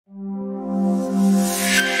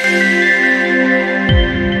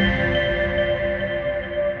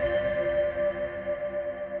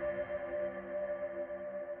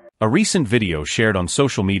A recent video shared on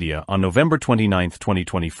social media on November 29,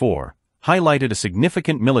 2024, highlighted a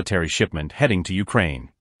significant military shipment heading to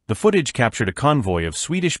Ukraine. The footage captured a convoy of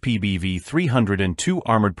Swedish PBV 302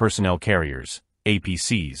 armored personnel carriers,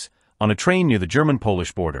 APCs, on a train near the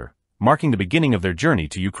German-Polish border, marking the beginning of their journey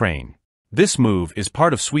to Ukraine. This move is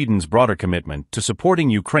part of Sweden's broader commitment to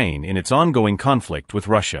supporting Ukraine in its ongoing conflict with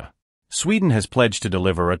Russia. Sweden has pledged to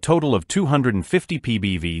deliver a total of 250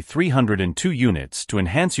 PBV 302 units to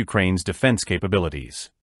enhance Ukraine's defense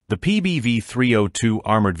capabilities. The PBV 302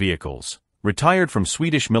 armored vehicles, retired from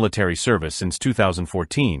Swedish military service since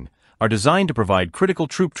 2014, are designed to provide critical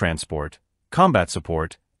troop transport, combat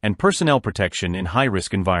support, and personnel protection in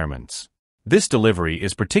high-risk environments. This delivery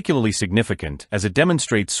is particularly significant as it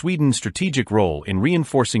demonstrates Sweden's strategic role in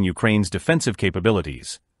reinforcing Ukraine's defensive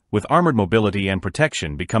capabilities, with armored mobility and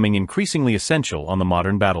protection becoming increasingly essential on the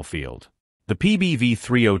modern battlefield. The PBV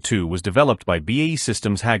 302 was developed by BAE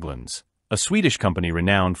Systems Hägglunds, a Swedish company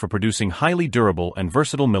renowned for producing highly durable and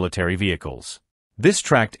versatile military vehicles. This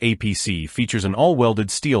tracked APC features an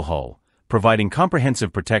all-welded steel hull, providing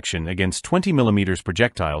comprehensive protection against 20mm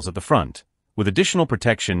projectiles at the front, with additional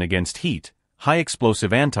protection against heat,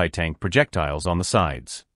 high-explosive anti-tank projectiles on the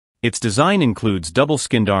sides. Its design includes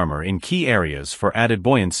double-skinned armor in key areas for added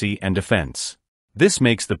buoyancy and defense. This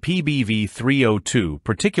makes the PBV 302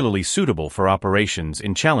 particularly suitable for operations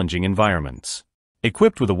in challenging environments.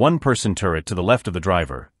 Equipped with a one-person turret to the left of the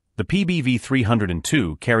driver, the PBV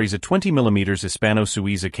 302 carries a 20mm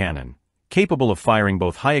Hispano-Suiza cannon, capable of firing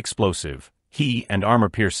both high-explosive, HE and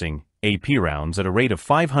armor-piercing, AP rounds at a rate of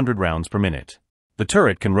 500 rounds per minute. The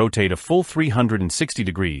turret can rotate a full 360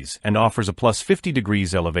 degrees and offers a plus 50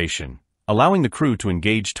 degrees elevation, allowing the crew to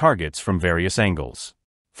engage targets from various angles.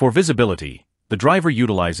 For visibility, the driver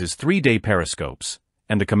utilizes 3-day periscopes,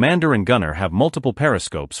 and the commander and gunner have multiple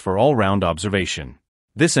periscopes for all-round observation.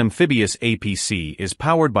 This amphibious APC is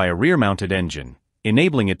powered by a rear-mounted engine,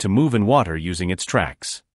 enabling it to move in water using its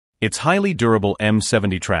tracks. Its highly durable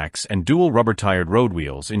M70 tracks and dual rubber-tired road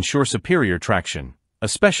wheels ensure superior traction,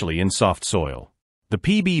 especially in soft soil. The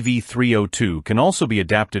PBV 302 can also be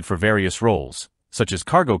adapted for various roles, such as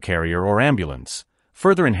cargo carrier or ambulance,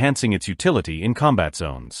 further enhancing its utility in combat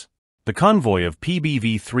zones. The convoy of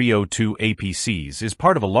PBV 302 APCs is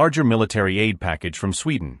part of a larger military aid package from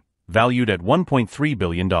Sweden, valued at $1.3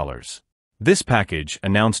 billion. This package,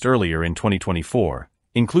 announced earlier in 2024,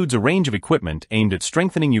 includes a range of equipment aimed at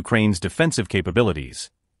strengthening Ukraine's defensive capabilities,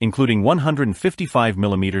 including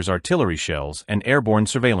 155mm artillery shells and airborne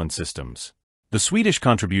surveillance systems. The Swedish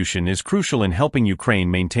contribution is crucial in helping Ukraine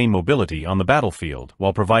maintain mobility on the battlefield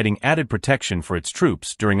while providing added protection for its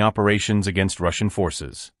troops during operations against Russian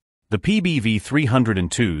forces. The PBV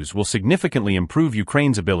 302s will significantly improve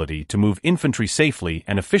Ukraine's ability to move infantry safely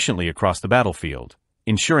and efficiently across the battlefield,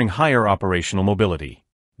 ensuring higher operational mobility.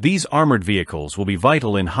 These armored vehicles will be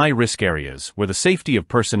vital in high-risk areas where the safety of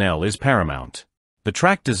personnel is paramount. The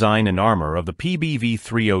track design and armor of the PBV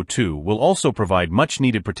 302 will also provide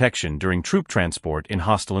much-needed protection during troop transport in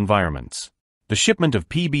hostile environments. The shipment of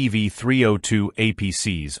PBV 302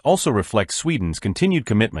 APCs also reflects Sweden's continued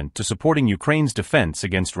commitment to supporting Ukraine's defense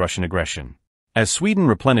against Russian aggression. As Sweden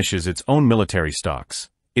replenishes its own military stocks,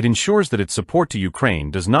 it ensures that its support to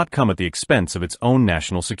Ukraine does not come at the expense of its own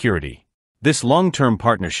national security. This long-term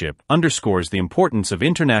partnership underscores the importance of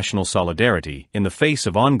international solidarity in the face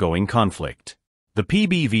of ongoing conflict. The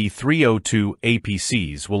PBV 302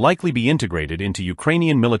 APCs will likely be integrated into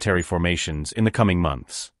Ukrainian military formations in the coming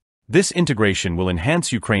months. This integration will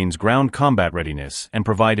enhance Ukraine's ground combat readiness and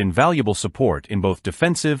provide invaluable support in both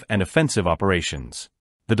defensive and offensive operations.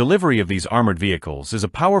 The delivery of these armored vehicles is a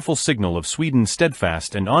powerful signal of Sweden's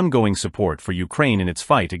steadfast and ongoing support for Ukraine in its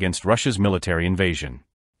fight against Russia's military invasion.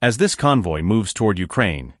 As this convoy moves toward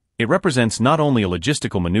Ukraine, it represents not only a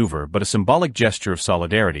logistical maneuver but a symbolic gesture of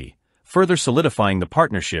solidarity, further solidifying the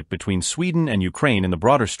partnership between Sweden and Ukraine in the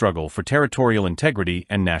broader struggle for territorial integrity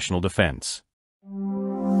and national defense.